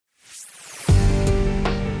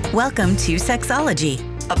Welcome to Sexology,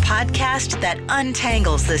 a podcast that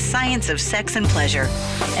untangles the science of sex and pleasure.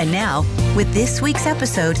 And now, with this week's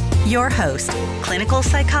episode, your host, clinical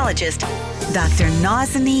psychologist, Dr.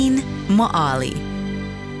 Nazanin Moali.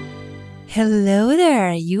 Hello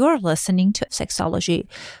there. You are listening to Sexology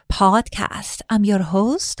podcast. I'm your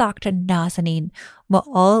host, Dr. Nazanin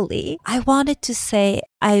Moali. I wanted to say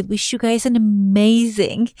I wish you guys an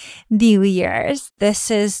amazing New Year's.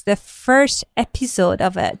 This is the first episode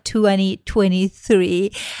of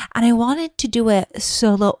 2023, and I wanted to do a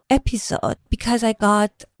solo episode because I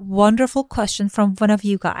got a wonderful question from one of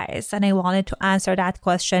you guys, and I wanted to answer that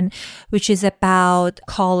question, which is about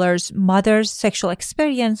caller's mother's sexual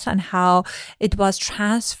experience and how it was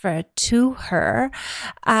transferred to her.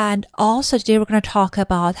 And also today we're going to talk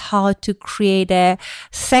about how to create a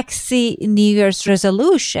sexy New Year's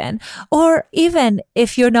resolution, or even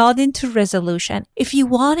if you're not into resolution, if you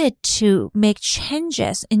wanted to make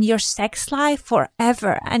changes in your sex life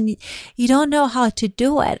forever and you don't know how to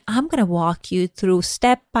do it, I'm going to walk you through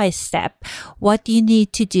step by step what you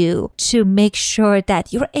need to do to make sure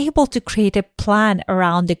that you're able to create a plan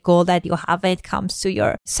around the goal that you have when it comes to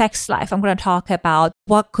your sex life. I'm going to talk about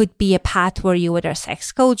what could be a path for you, whether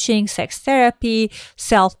sex coaching, sex therapy,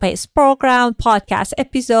 self-paced program, podcast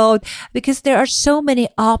episode, because there are so many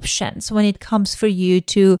options when it comes for you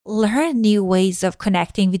to learn new ways of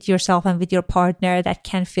connecting with yourself and with your partner that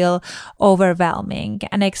can feel overwhelming.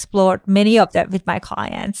 And I explored many of them with my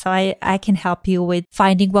clients, so I can help you with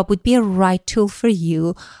finding what would be a right tool for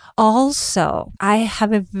you. Also, I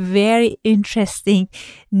have a very interesting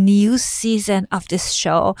new season of this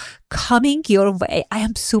show coming your way. I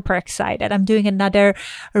am super excited. I'm doing another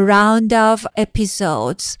round of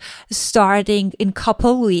episodes starting in a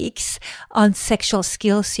couple weeks on sexual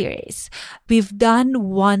skill series. We've done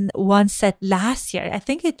one set last year. I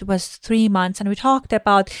think it was 3 months, and we talked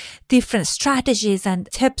about different strategies and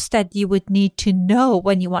tips that you would need to know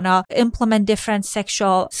when you want to implement different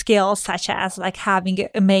sexual skills, such as like having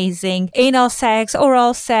amazing anal sex,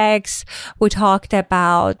 oral sex. We talked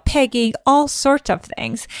about pegging, all sorts of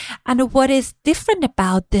things. And what is different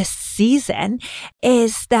about this season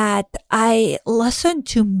is that I listened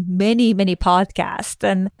to many podcasts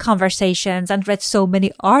and conversations and read so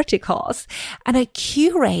many articles. And I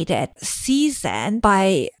curated season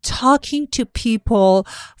by talking to people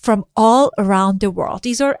from all around the world.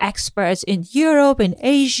 These are experts in Europe, in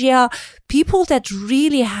Asia, people that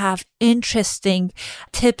really have interesting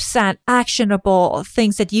tips and actionable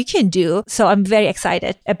things that you can do. So I'm very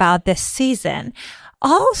excited about this season.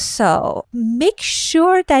 Also, make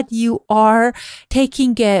sure that you are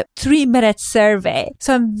taking a 3-minute survey.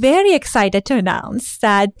 So I'm very excited to announce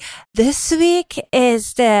that this week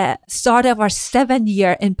is the start of our 7th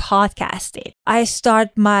year in podcasting. I start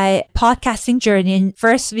my podcasting journey in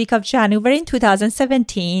first week of January in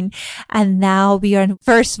 2017, and now we are in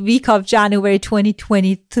first week of January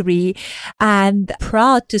 2023, and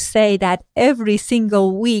proud to say that every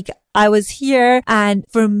single week I was here, and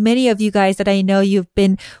for many of you guys that I know, you've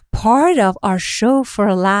been part of our show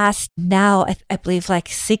for last now, I believe like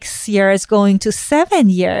 6 years, going to 7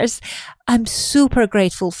 years. I'm super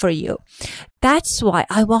grateful for you. That's why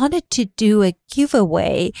I wanted to do a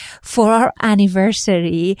giveaway for our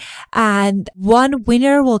anniversary, and one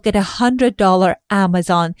winner will get $100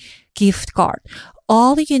 Amazon gift card.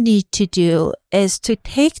 All you need to do is to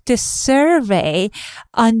take the survey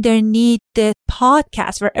underneath the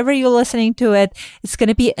podcast, wherever you're listening to it. It's going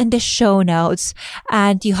to be in the show notes,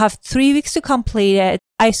 and you have 3 weeks to complete it.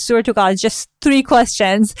 I swear to God, it's just 3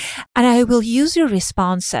 questions, and I will use your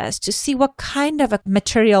responses to see what kind of a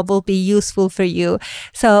material will be useful for you.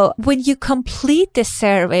 So when you complete the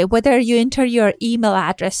survey, whether you enter your email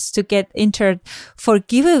address to get entered for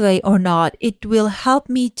giveaway or not, it will help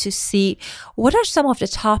me to see what are some of the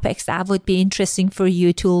topics that would be interesting for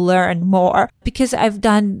you to learn more, because I've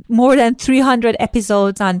done more than 300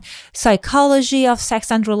 episodes on psychology of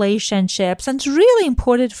sex and relationships, and it's really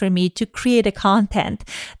important for me to create a content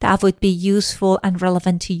that would be useful and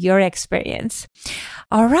relevant to your experience.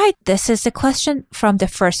 All right, this is the question from the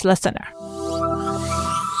first listener.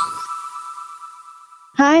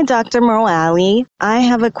 Hi, Dr. Moali. I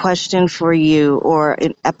have a question for you, or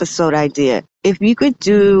an episode idea. If you could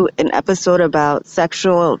do an episode about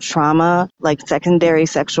sexual trauma, like secondary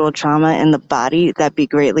sexual trauma in the body, that'd be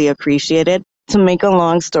greatly appreciated. To make a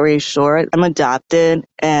long story short, I'm adopted,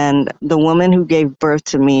 and the woman who gave birth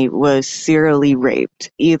to me was serially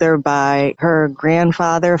raped, either by her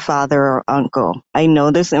grandfather, father, or uncle. I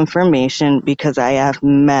know this information because I have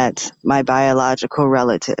met my biological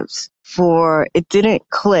relatives. it didn't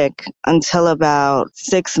click until about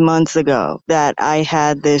 6 months ago that I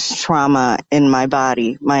had this trauma in my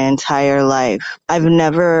body my entire life. I've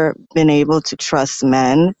never been able to trust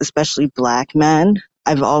men, especially Black men.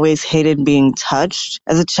 I've always hated being touched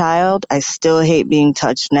as a child. I still hate being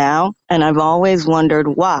touched now. And I've always wondered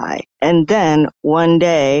why. And then one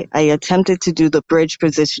day I attempted to do the bridge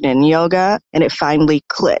position in yoga and it finally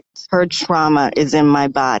clicked. Her trauma is in my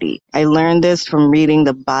body. I learned this from reading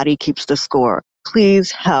The Body Keeps the Score.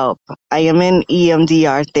 Please help. I am in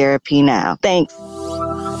EMDR therapy now. Thanks.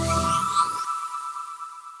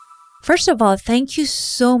 First of all, thank you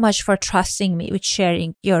so much for trusting me with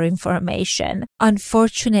sharing your information.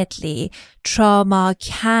 Unfortunately, trauma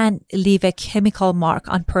can leave a chemical mark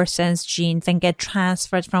on person's genes and get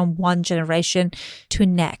transferred from one generation to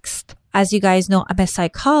next. As you guys know, I'm a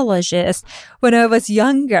psychologist. When I was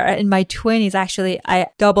younger, in my 20s, actually, I'm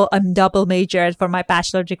double majored for my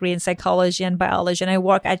bachelor degree in psychology and biology, and I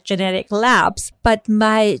work at genetic labs. But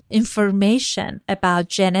my information about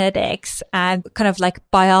genetics and kind of like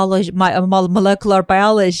biology, my molecular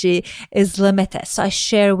biology is limited. So I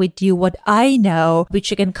share with you what I know,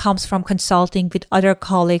 which again comes from consulting with other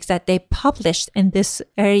colleagues that they published in this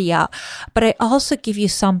area. But I also give you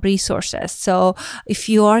some resources. So if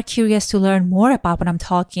you are curious to learn more about what I'm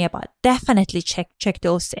talking about, definitely check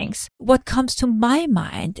those things. What comes to my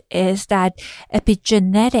mind is that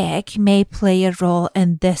epigenetic may play a role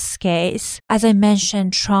in this case. As I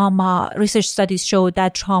mentioned, research studies show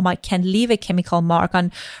that trauma can leave a chemical mark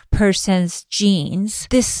on person's genes.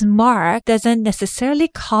 This mark doesn't necessarily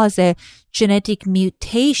cause a genetic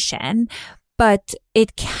mutation, but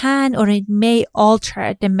it can or it may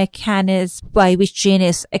alter the mechanism by which gene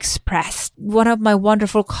is expressed. One of my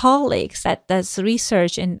wonderful colleagues that does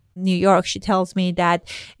research in New York, she tells me that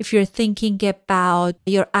if you're thinking about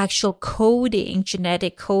your actual coding,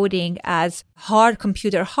 genetic coding as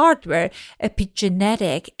computer hardware,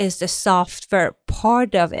 epigenetic is the software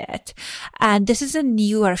part of it. And this is a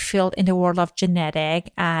newer field in the world of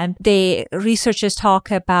genetic. And the researchers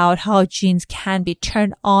talk about how genes can be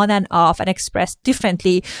turned on and off and expressed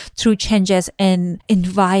differently through changes in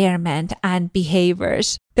environment and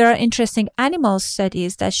behaviors. There are interesting animal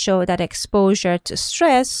studies that show that exposure to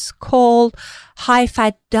stress, cold,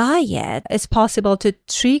 high-fat diet is possible to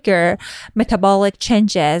trigger metabolic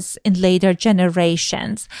changes in later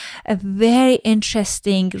generations. A very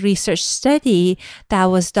interesting research study that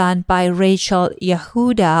was done by Rachel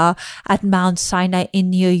Yehuda at Mount Sinai in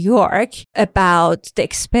New York about the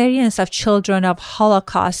experience of children of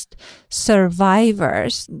Holocaust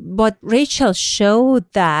survivors. What Rachel showed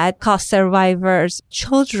that Holocaust survivors'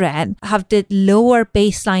 children have the lower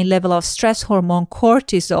baseline level of stress hormone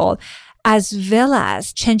cortisol, as well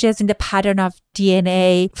as changes in the pattern of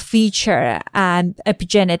DNA feature and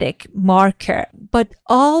epigenetic marker. But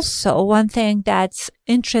also one thing that's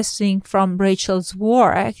interesting from Rachel's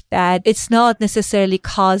work, that it's not necessarily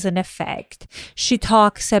cause and effect. She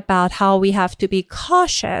talks about how we have to be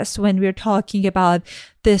cautious when we're talking about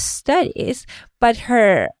these studies. But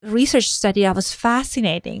her research study that was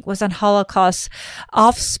fascinating was on Holocaust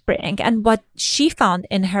offspring. And what she found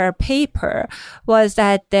in her paper was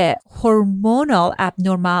that the hormonal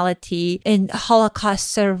abnormality in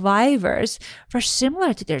Holocaust survivors were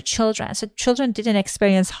similar to their children. So children didn't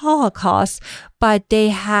experience Holocaust, but they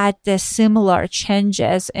had the similar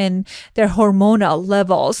changes in their hormonal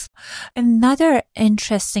levels. Another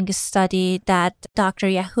interesting study that Dr.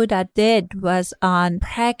 Yehuda did was on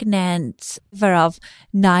pregnant of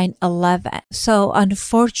 9/11. So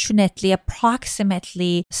unfortunately,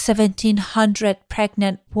 approximately 1,700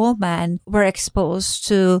 pregnant women were exposed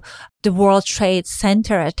to the World Trade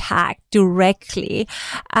Center attack directly.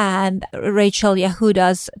 And Rachel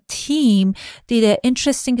Yehuda's team did an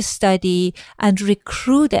interesting study and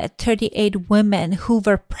recruited 38 women who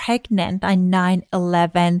were pregnant on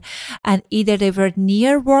 9/11, and either they were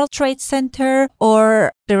near World Trade Center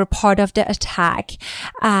or they were part of the attack.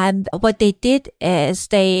 And what they did is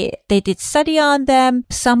they did study on them.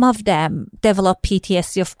 Some of them developed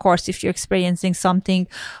PTSD, of course, if you're experiencing something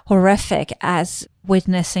horrific as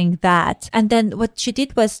witnessing that. And then what she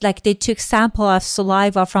did was they took sample of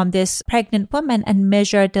saliva from this pregnant woman and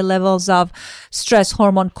measured the levels of stress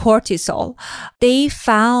hormone cortisol. They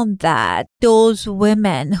found that those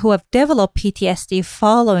women who have developed PTSD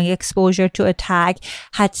following exposure to attack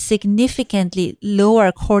had significantly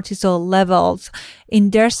lower cortisol levels in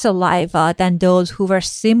their saliva than those who were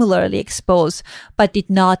similarly exposed but did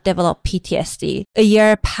not develop PTSD. A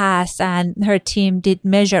year passed and her team did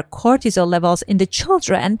measure cortisol levels in the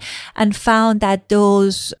children and found that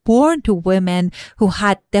those born to women who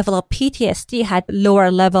had developed PTSD had lower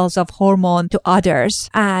levels of hormone to others.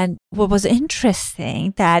 And what was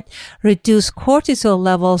interesting, that reduced cortisol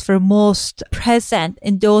levels were most present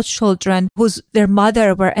in those children their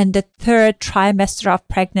mother were in the third trimester of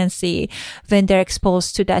pregnancy when they're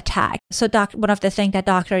exposed to the attack. So one of the things that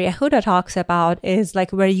Dr. Yehuda talks about is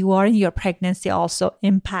like where you are in your pregnancy also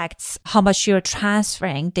impacts how much you're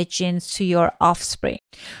transferring the genes to your offspring.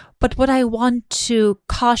 But what I want to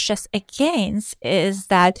caution against is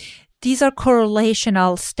that these are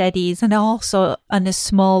correlational studies and also on a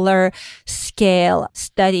smaller scale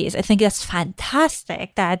studies. I think that's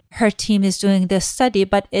fantastic that her team is doing this study,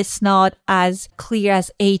 but it's not as clear as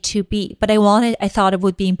A to B. But I thought it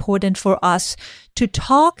would be important for us to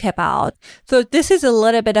talk about. So this is a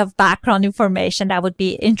little bit of background information that would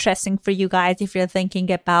be interesting for you guys if you're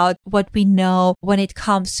thinking about what we know when it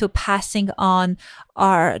comes to passing on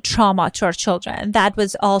our trauma to our children. That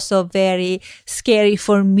was also very scary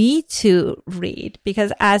for me to read,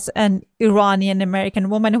 because as an Iranian American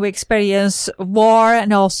woman who experienced war,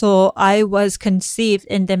 and also I was conceived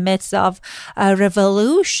in the midst of a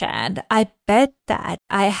revolution, I bet that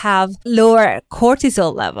I have lower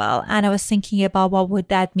cortisol level. And I was thinking about what would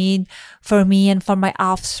that mean for me and for my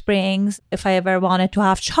offspring if I ever wanted to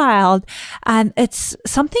have a child. And it's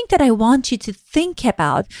something that I want you to think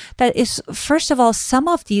about, that is, first of all, some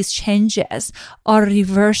of these changes are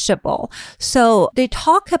reversible. So they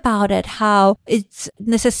talk about it, how it's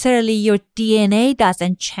necessarily your DNA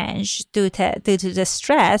doesn't change due to the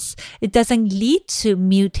stress. It doesn't lead to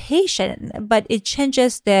mutation, but it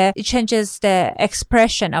changes the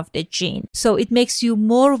expression of the gene. So it makes you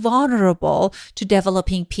more vulnerable to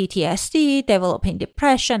developing PTSD, developing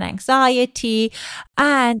depression, anxiety,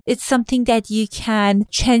 and it's something that you can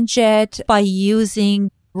change it by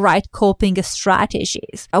using right coping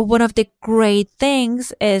strategies. One of the great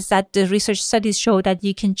things is that the research studies show that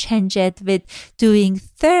you can change it with doing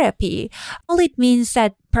therapy. All it means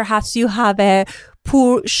that perhaps you have a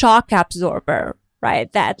poor shock absorber,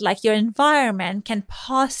 right? That like your environment can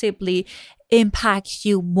possibly impact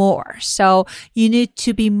you more. So you need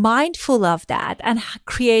to be mindful of that and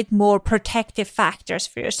create more protective factors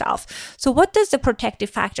for yourself. So what does the protective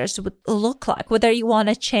factors look like? Whether you want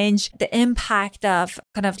to change the impact of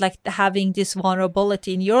kind of like having this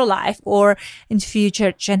vulnerability in your life or in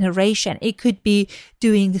future generation. It could be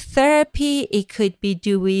doing therapy. It could be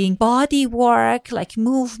doing body work, like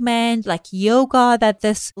movement, like yoga that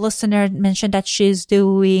this listener mentioned that she's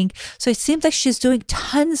doing. So it seems like she's doing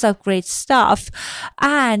tons of great stuff.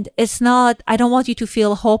 And it's not, I don't want you to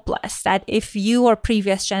feel hopeless that if you or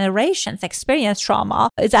previous generations experience trauma,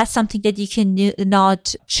 that's something that you can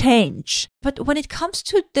not change. But when it comes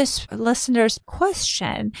to this listener's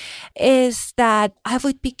question, is that I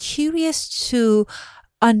would be curious to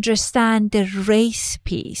understand the race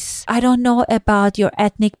piece. I don't know about your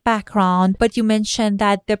ethnic background, but you mentioned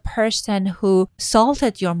that the person who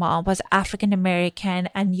assaulted your mom was African American,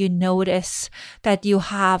 and you notice that you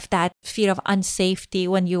have that fear of unsafety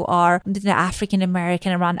when you are African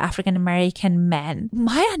American around African American men.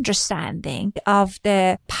 My understanding of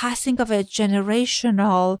the passing of a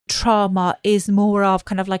generational trauma is more of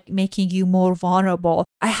kind of like making you more vulnerable.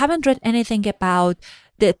 I haven't read anything about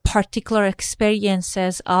the particular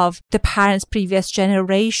experiences of the parents' previous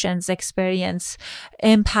generations' experience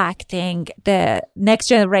impacting the next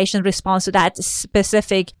generation response to that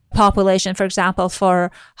specific population. For example,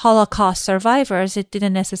 for Holocaust survivors, it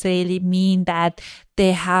didn't necessarily mean that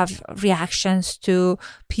they have reactions to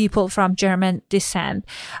people from German descent,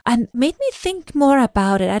 and made me think more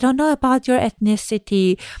about it. I don't know about your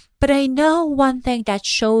ethnicity, but I know one thing that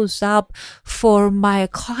shows up for my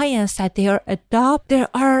clients that they are there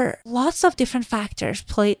are lots of different factors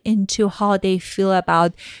played into how they feel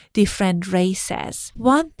about different races.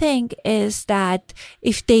 One thing is that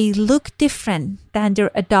if they look different than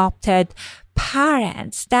their adopted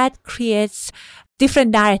parents, that creates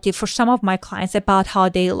different narrative for some of my clients about how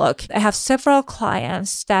they look. I have several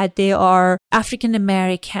clients that they are African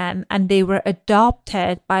American and they were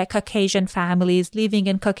adopted by Caucasian families living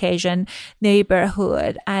in Caucasian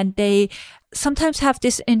neighborhood, and they sometimes have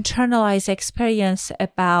this internalized experience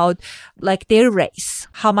about like their race,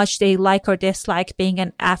 how much they like or dislike being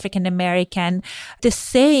an African American. The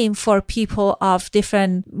same for people of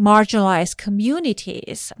different marginalized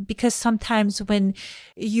communities, because sometimes when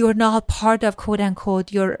you're not part of quote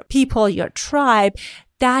unquote your people, your tribe,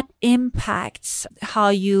 that impacts how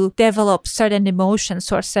you develop certain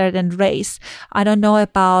emotions or certain race. I don't know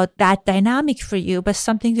about that dynamic for you, but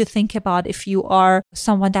something to think about if you are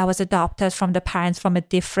someone that was adopted from the parents from a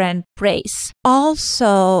different race.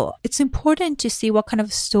 Also, it's important to see what kind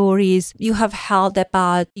of stories you have held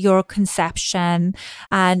about your conception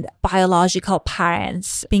and biological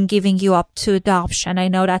parents being giving you up to adoption. I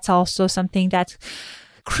know that's also something that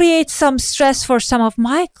creates some stress for some of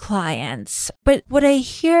my clients. But what I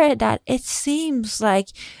hear that it seems like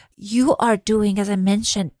you are doing, as I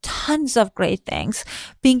mentioned, tons of great things.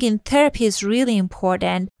 Being in therapy is really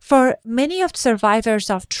important. For many of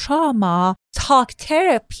survivors of trauma, talk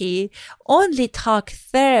therapy,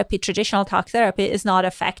 traditional talk therapy is not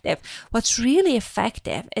effective. What's really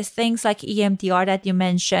effective is things like EMDR that you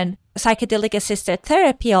mentioned. Psychedelic assisted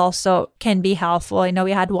therapy also can be helpful. I know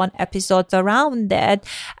we had one episode around it,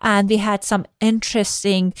 and we had some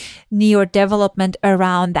interesting neurodevelopment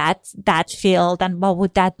around that field and what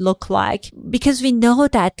would that look like. Because we know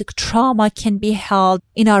that the trauma can be held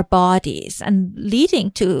in our bodies and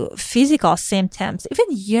leading to physical symptoms, even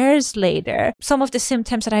years later. Some of the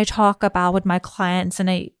symptoms that I talk about with my clients and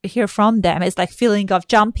I hear from them is like feeling of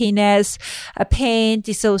jumpiness, a pain,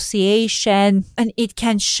 dissociation, and it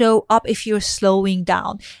can show up if you're slowing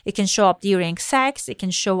down. It can show up during sex. It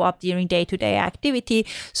can show up during day-to-day activity.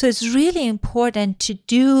 So it's really important to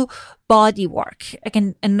do body work.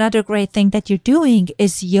 Again, another great thing that you're doing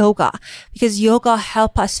is yoga, because yoga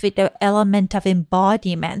helps us with the element of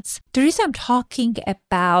embodiment. The reason I'm talking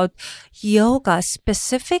about yoga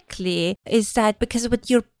specifically is that because with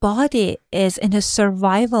your body is in a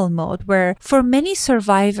survival mode, where for many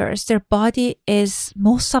survivors, their body is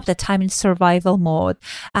most of the time in survival mode,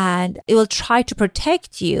 and it will try to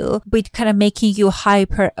protect you with kind of making you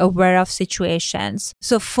hyper aware of situations.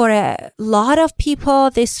 So for a lot of people,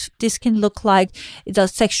 this can look like the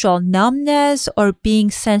sexual numbness or being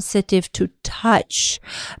sensitive to touch.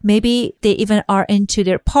 Maybe they even are into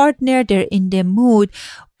their partner, they're in the mood.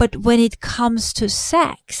 But when it comes to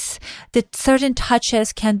sex, the certain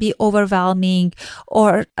touches can be overwhelming,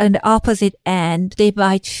 or on the opposite end, they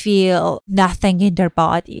might feel nothing in their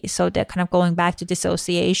body. So they're kind of going back to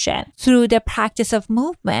dissociation. Through the practice of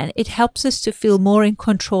movement, it helps us to feel more in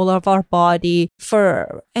control of our body.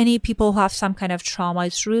 For any people who have some kind of trauma,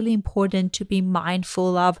 it's really important to be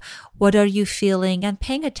mindful of what are you feeling and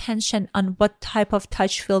paying attention on what type of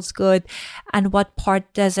touch feels good and what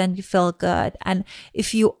part doesn't feel good. And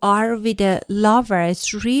if you are with a lover,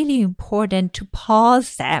 it's really important to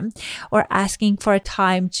pause them or asking for a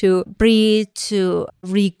time to breathe, to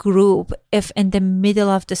regroup. If in the middle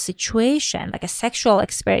of the situation, like a sexual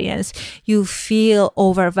experience, you feel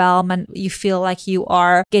overwhelmed and you feel like you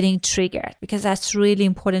are getting triggered, because that's really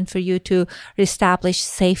important for you to reestablish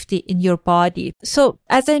safety in your body. So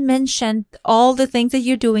as I mentioned, all the things that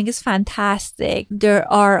you're doing is fantastic.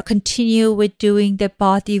 Continue with doing the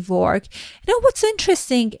body work. You know, what's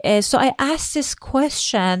interesting is, so I asked this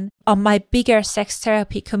question on my bigger sex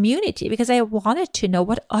therapy community because I wanted to know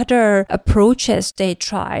what other approaches they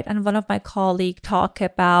tried. And one of my colleagues talked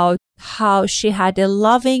about how she had a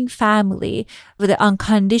loving family with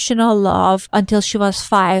unconditional love until she was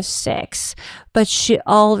 5-6. But she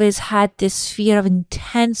always had this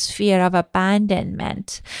intense fear of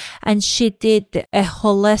abandonment. And she did a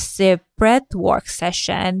holistic breath work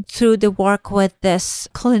session. Through the work with this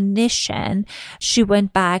clinician, she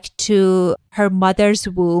went back to her mother's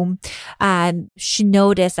womb and she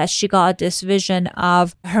noticed that she got this vision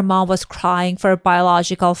of her mom was crying for a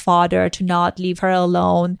biological father to not leave her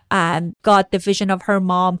alone, and got the vision of her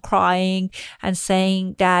mom crying and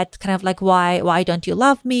saying that kind of like, why don't you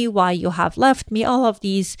love me? Why you have left me? All of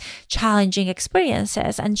these challenging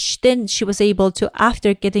experiences. And then she was able to,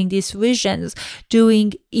 after getting these visions,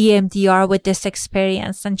 doing EMDR with this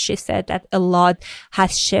experience. And she said that a lot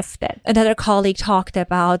has shifted. Another colleague talked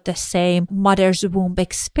about the same mother's womb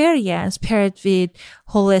experience paired with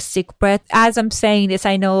holistic breath. As I'm saying this,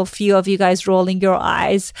 I know a few of you guys rolling your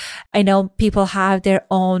eyes. I know people have their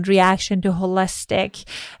own reaction to holistic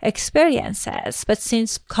experiences. But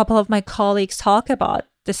since a couple of my colleagues talk about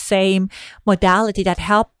the same modality that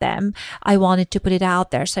helped them, I wanted to put it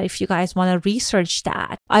out there. So if you guys want to research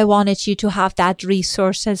that, I wanted you to have that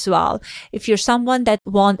resource as well. If you're someone that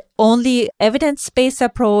want only evidence-based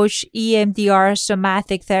approach, EMDR,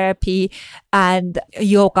 somatic therapy, and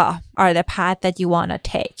yoga are the path that you want to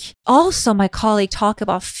take. Also, my colleague talked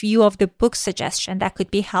about a few of the book suggestions that could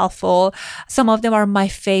be helpful. Some of them are my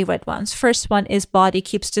favorite ones. First one is Body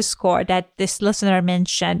Keeps the Score that this listener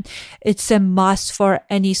mentioned. It's a must for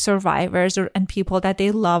any survivors and people that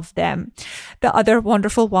they love them. The other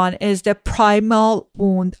wonderful one is The Primal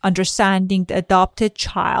Wound, Understanding the Adopted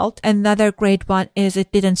Child. Another great one is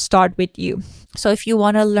It Didn't Start With You. So if you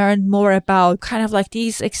want to learn more about kind of like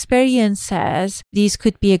these experiences, these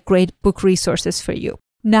could be a great book resources for you.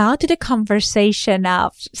 Now to the conversation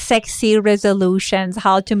of sexy resolutions,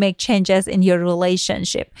 how to make changes in your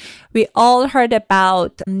relationship. We all heard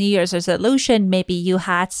about New Year's resolution. Maybe you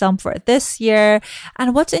had some for this year.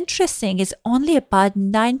 And what's interesting is only about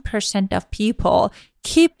 9% of people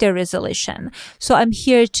keep their resolution. So I'm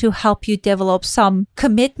here to help you develop some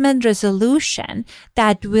commitment resolution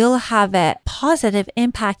that will have a positive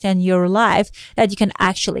impact on your life that you can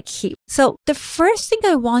actually keep. So the first thing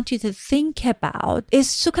I want you to think about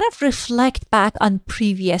is to kind of reflect back on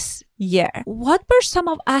previous year. What were some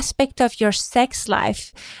of aspect of your sex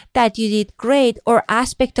life that you did great, or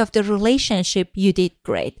aspect of the relationship you did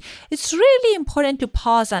great? It's really important to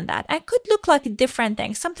pause on that. It could look like different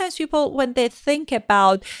things. Sometimes people, when they think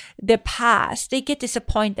about the past, they get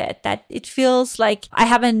disappointed that it feels like I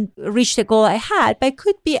haven't reached the goal I had, but it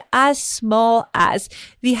could be as small as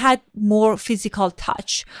we had more physical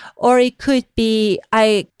touch, or it could be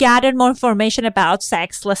I gathered more information about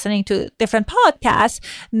sex listening to different podcasts.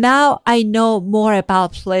 Now I know more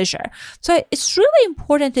about pleasure. So it's really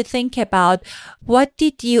important to think about what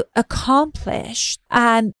did you accomplish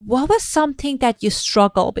and what was something that you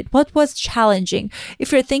struggled with? What was challenging?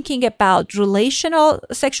 If you're thinking about relational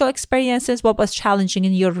sexual experiences, what was challenging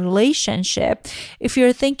in your relationship? If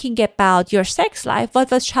you're thinking about your sex life, what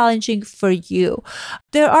was challenging for you?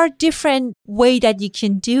 There are different ways that you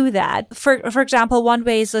can do that. For example, one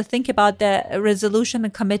way is to think about the resolution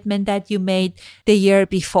and commitment that you made the year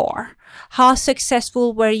before. How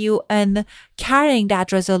successful were you in carrying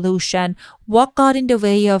that resolution? What got in the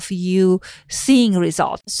way of you seeing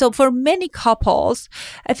results? So for many couples,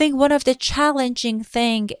 I think one of the challenging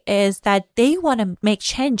thing is that they want to make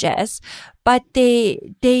changes, but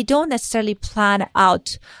they don't necessarily plan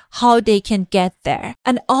out how they can get there.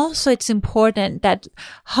 And also it's important that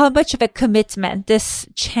how much of a commitment this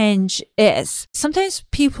change is. Sometimes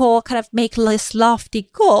people kind of make less lofty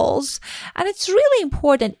goals, and it's really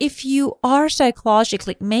important if you are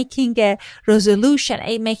psychologically making a resolution,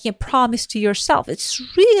 making a promise to yourself, it's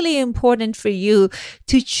really important for you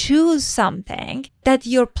to choose something that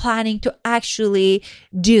you're planning to actually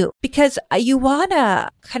do, because you want to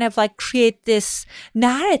kind of like create this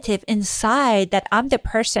narrative inside that I'm the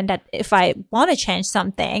person that if I want to change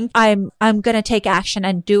something, I'm going to take action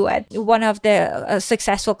and do it. One of the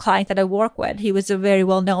successful clients that I work with, he was a very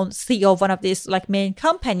well-known CEO of one of these like main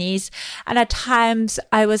companies. And at times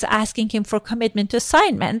I was asking him for commitment to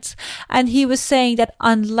assignments. And he was saying that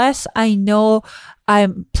unless I know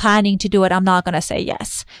I'm planning to do it, I'm not going to say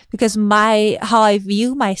yes, because how I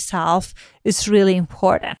view myself is really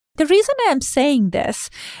important. The reason I'm saying this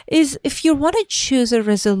is if you want to choose a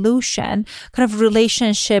resolution, kind of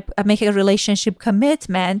relationship, make a relationship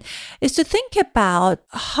commitment, is to think about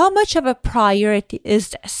how much of a priority is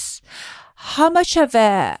this? How much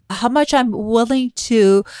I'm willing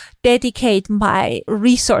to dedicate my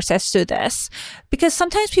resources to this. Because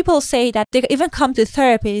sometimes people say that they even come to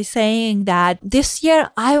therapy saying that this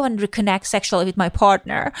year I want to reconnect sexually with my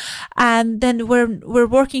partner. And then we're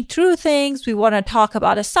working through things. We want to talk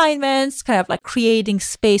about assignments, kind of like creating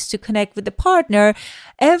space to connect with the partner.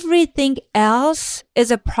 Everything else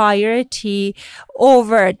is a priority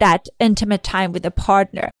over that intimate time with the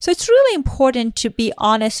partner. So it's really important to be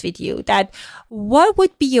honest with you that what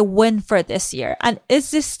would be a win for this year? And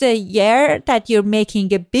is this the year that you're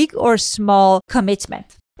making a big or small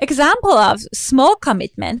commitment? Example of small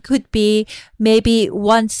commitment could be maybe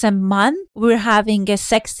once a month we're having a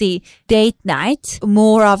sexy date night.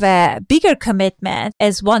 More of a bigger commitment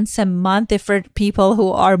is once a month for people who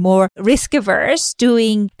are more risk averse,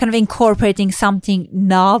 doing kind of incorporating something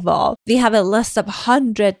novel. We have a list of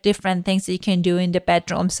 100 different things that you can do in the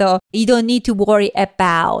bedroom. So you don't need to worry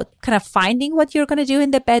about kind of finding what you're going to do in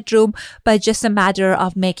the bedroom, but just a matter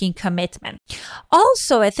of making commitment.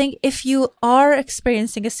 Also, I think if you are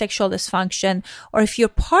experiencing a sexual dysfunction, or if your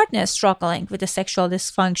partner is struggling with a sexual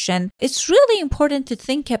dysfunction, it's really important to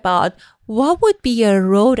think about what would be your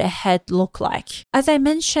road ahead look like? As I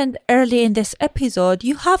mentioned earlier in this episode,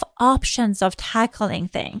 you have options of tackling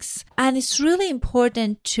things. And it's really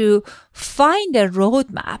important to find a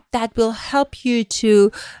roadmap that will help you to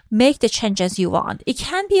make the changes you want. It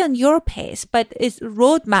can be on your pace, but its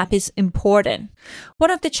roadmap is important.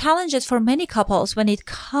 One of the challenges for many couples when it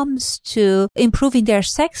comes to improving their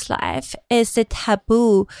sex life is the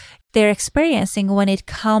taboo they're experiencing when it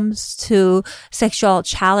comes to sexual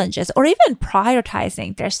challenges or even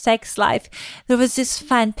prioritizing their sex life. There was this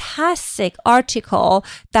fantastic article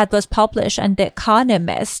that was published in The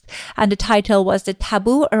Economist, and the title was "The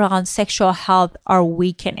Taboo Around Sexual Health Are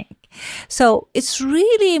Weakening." So it's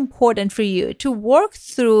really important for you to work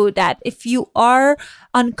through that. If you are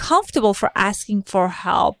uncomfortable for asking for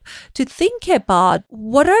help, to think about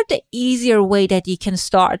what are the easier way that you can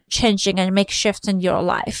start changing and make shifts in your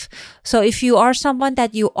life. So if you are someone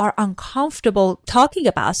that you are uncomfortable talking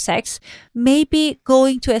about sex, maybe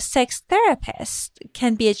going to a sex therapist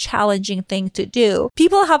can be a challenging thing to do.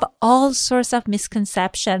 People have all sorts of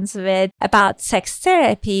misconceptions about sex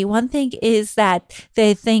therapy. One thing is that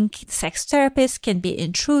they think sex therapists can be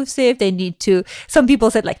intrusive. Some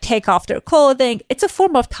people said take take off their clothing. It's a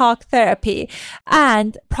form of talk therapy.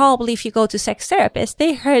 And probably if you go to sex therapists,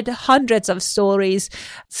 they heard hundreds of stories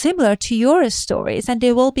similar to your stories, and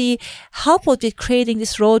they will be helpful with creating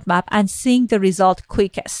this roadmap and seeing the result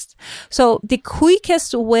quickest. So the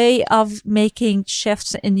quickest way of making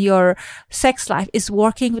shifts in your sex life is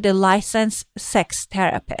working with a licensed sex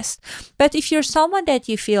therapist. But if you're someone that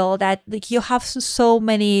you feel that you have so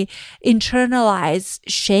many internalized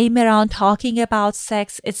shame around talking about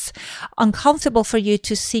sex, it's uncomfortable for you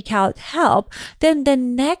to seek out help, then the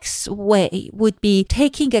next way would be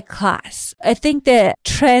taking a class. I think the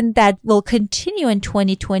trend that will continue in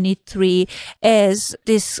 2023 is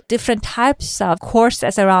these different types of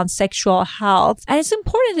courses around sexual health. And it's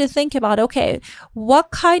important to think about, okay,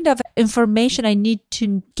 what kind of information I need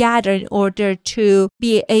to gather in order to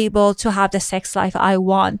be able to have the sex life I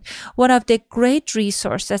want. One of the great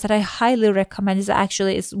resources that I highly recommend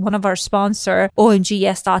is one of our sponsor,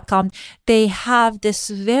 OMGYes.com. They have this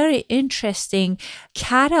very interesting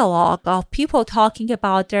catalog of people talking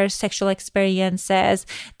about their sexual experiences,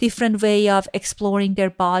 different way of exploring their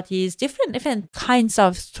bodies, different kinds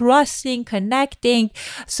of thrusting, connecting.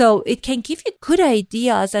 So it can give you good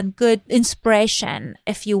ideas and good inspiration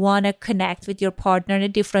if you want to connect with your partner in a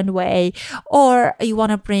different way, or you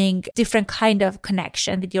want to bring different kind of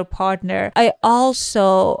connection with your partner. I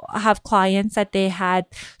also have clients that they had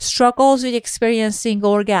struggles with experiencing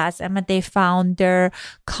orgasm, and they found their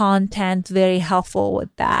content very helpful with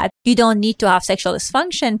that. You don't need to have sexual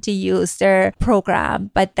dysfunction to use their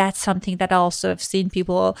program, but that's something that also I've seen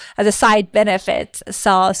people as a side benefit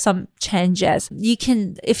saw some changes. You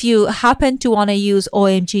can, if you happen to want to use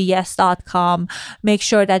OMGYes.com, make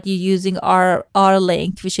sure that you're using our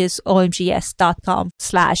link, which is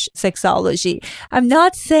OMGYes.com/sexology. I'm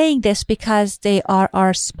not saying this because they are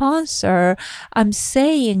our sponsor. I'm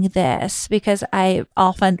saying this because I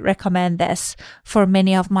often recommend this for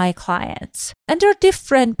many of my clients. And there are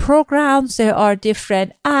different programs, there are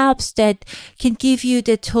different apps that can give you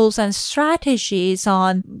the tools and strategies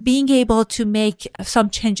on being able to make some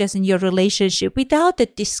changes in your relationship without the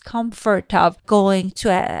discomfort of going to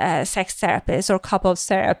a sex therapist or couples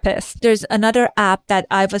therapist. There's another app that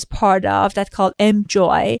I was part of that's called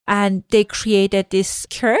MJoy, and they created this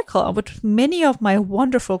curriculum with many of my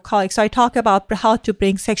wonderful colleagues. So I talk about how to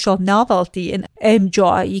bring sexual novelty in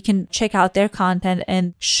MJoy. You can check out their content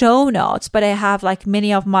and show notes, but I have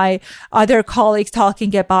many of my other colleagues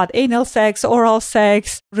talking about anal sex, oral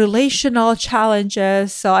sex, relational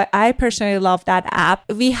challenges. So I personally love that app.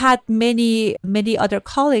 We had many other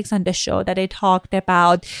colleagues on the show that they talked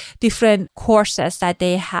about different courses that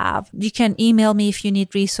they have. You can email me if you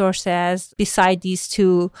need resources beside these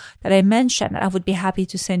two that I mentioned. I would be happy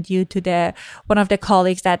to send you to one of the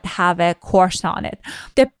colleagues that have a course on it.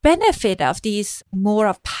 The benefit of these more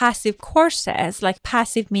of passive courses, like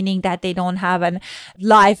passive meaning that they don't have a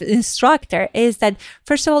live instructor, is that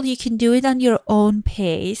first of all, you can do it on your own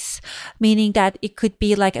pace, meaning that it could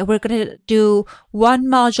be we're going to do one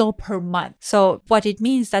module per month. So what it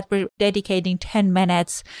means that we're dedicating 10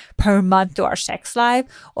 minutes per month to our sex life,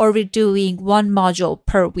 or we're doing one module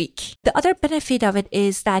per week. The other benefit of it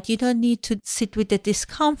is that you don't need to sit with the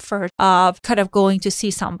discomfort of kind of going to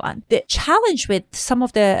see someone. The challenge with some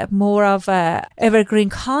of the more of evergreen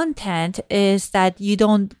content is that you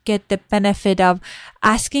don't get the benefit of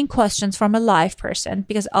asking questions from a live person,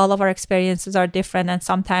 because all of our experiences are different. And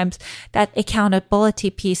sometimes that accountability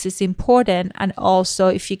piece is important. And also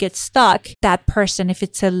if you get stuck, that person, if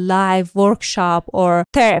it's a live workshop or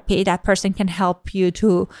therapy, that person can help you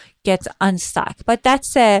to get unstuck. But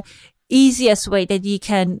that's a easiest way that you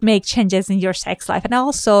can make changes in your sex life. And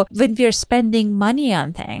also when we're spending money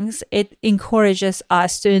on things, it encourages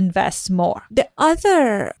us to invest more. The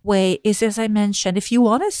other way is, as I mentioned, if you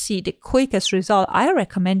want to see the quickest result, I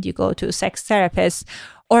recommend you go to a sex therapist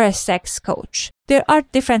or a sex coach. There are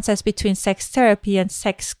differences between sex therapy and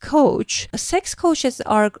sex coach. Sex coaches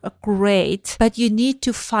are great, but you need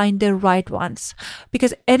to find the right ones,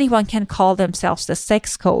 because anyone can call themselves a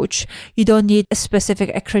sex coach. You don't need a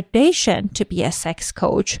specific accreditation to be a sex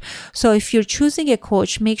coach. So if you're choosing a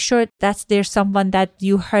coach, make sure that there's someone that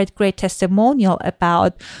you heard great testimonial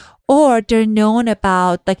about, or they're known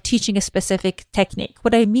about like teaching a specific technique.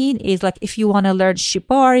 What I mean is, like, if you want to learn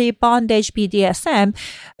shibari, bondage, BDSM,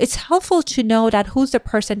 it's helpful to know that who's the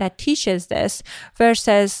person that teaches this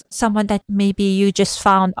versus someone that maybe you just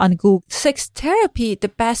found on Google. Sex therapy, the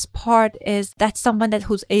best part is that someone that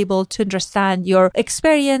who's able to understand your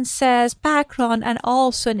experiences, background, and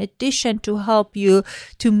also in addition to help you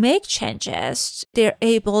to make changes, they're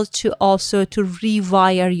able to also to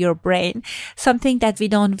rewire your brain. Something that we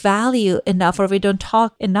don't value enough, or we don't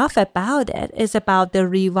talk enough about it, is about the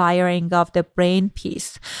rewiring of the brain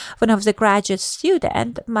piece. When I was a graduate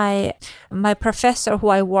student, my professor who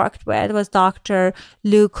I worked with was Dr.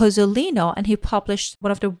 Lou Cozzolino, and he published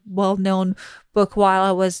one of the well-known book while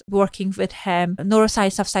I was working with him,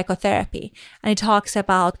 Neuroscience of Psychotherapy. And he talks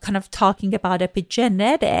about talking about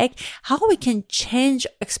epigenetic, how we can change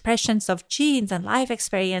expressions of genes and life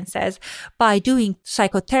experiences by doing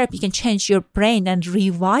psychotherapy. You can change your brain and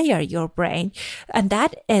rewire your brain. And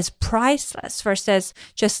that is priceless versus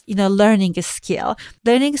just, learning a skill.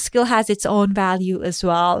 Learning a skill has its own value as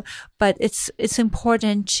well, but it's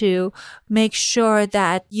important to make sure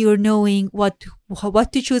that you're knowing what to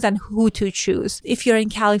choose and who to choose. If you're in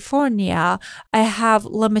California, I have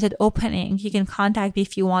limited opening. You can contact me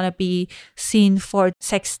if you want to be seen for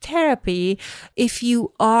sex therapy. If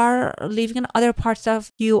you are living in other parts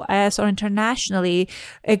of US or internationally,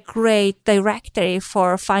 a great directory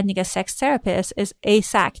for finding a sex therapist is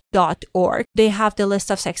ASAC.org. They have the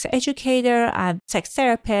list of sex educator and sex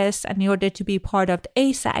therapists, and in order to be part of the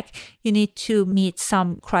ASAC, you need to meet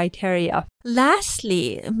some criteria.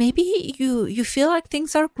 Lastly, maybe you feel like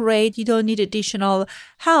things are great, you don't need additional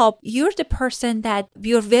help. You're the person that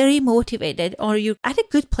you're very motivated, or you're at a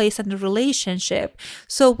good place in the relationship.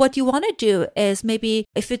 So what you want to do is, maybe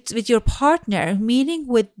if it's with your partner, meeting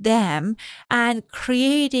with them and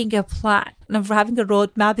creating a plan. Having a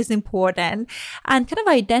roadmap is important, and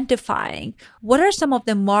identifying what are some of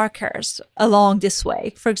the markers along this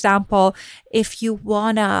way. For example, if you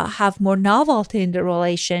want to have more novelty in the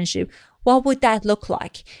relationship, what would that look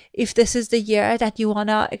like? If this is the year that you want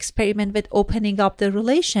to experiment with opening up the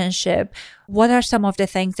relationship, what are some of the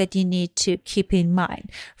things that you need to keep in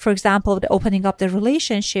mind? For example, the opening up the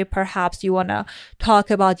relationship, perhaps you want to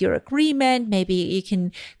talk about your agreement. Maybe you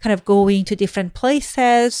can go into different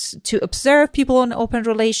places to observe people in open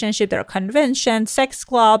relationship. There are conventions, sex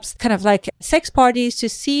clubs, like sex parties, to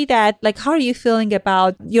see that, how are you feeling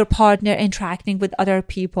about your partner interacting with other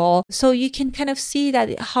people? So you can see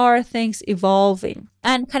that how are things evolving.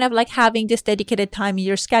 And having this dedicated time in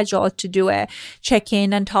your schedule to do a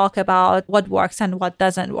check-in and talk about what works and what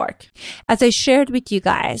doesn't work. As I shared with you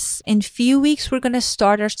guys, in few weeks, we're going to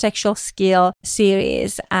start our sexual skill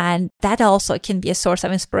series. And that also can be a source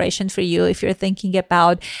of inspiration for you if you're thinking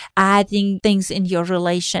about adding things in your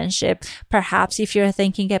relationship. Perhaps if you're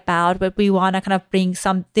thinking about, but we want to bring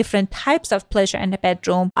some different types of pleasure in the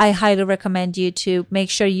bedroom, I highly recommend you to make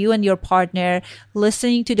sure you and your partner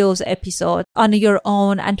listening to those episodes on your own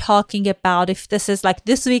and talking about if this is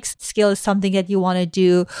this week's skill is something that you want to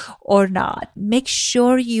do or not. Make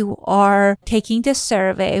sure you are taking the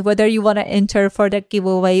survey, whether you want to enter for the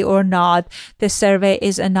giveaway or not. The survey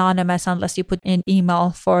is anonymous unless you put in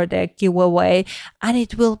email for the giveaway, and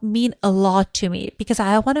it will mean a lot to me because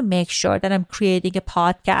I want to make sure that I'm creating a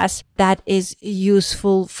podcast that is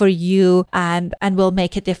useful for you and will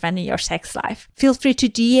make a difference in your sex life. Feel free to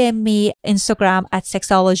DM me Instagram at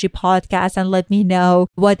Sexology Podcast and let me know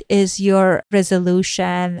what is your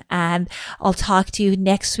resolution, and I'll talk to you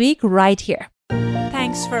next week right here.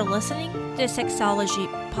 Thanks for listening to Sexology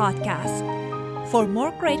Podcast. For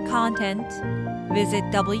more great content, visit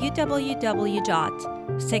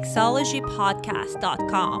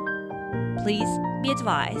www.sexologypodcast.com. Please be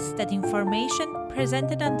advised that information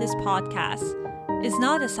presented on this podcast is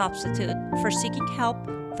not a substitute for seeking help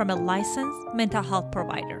from a licensed mental health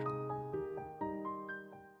provider.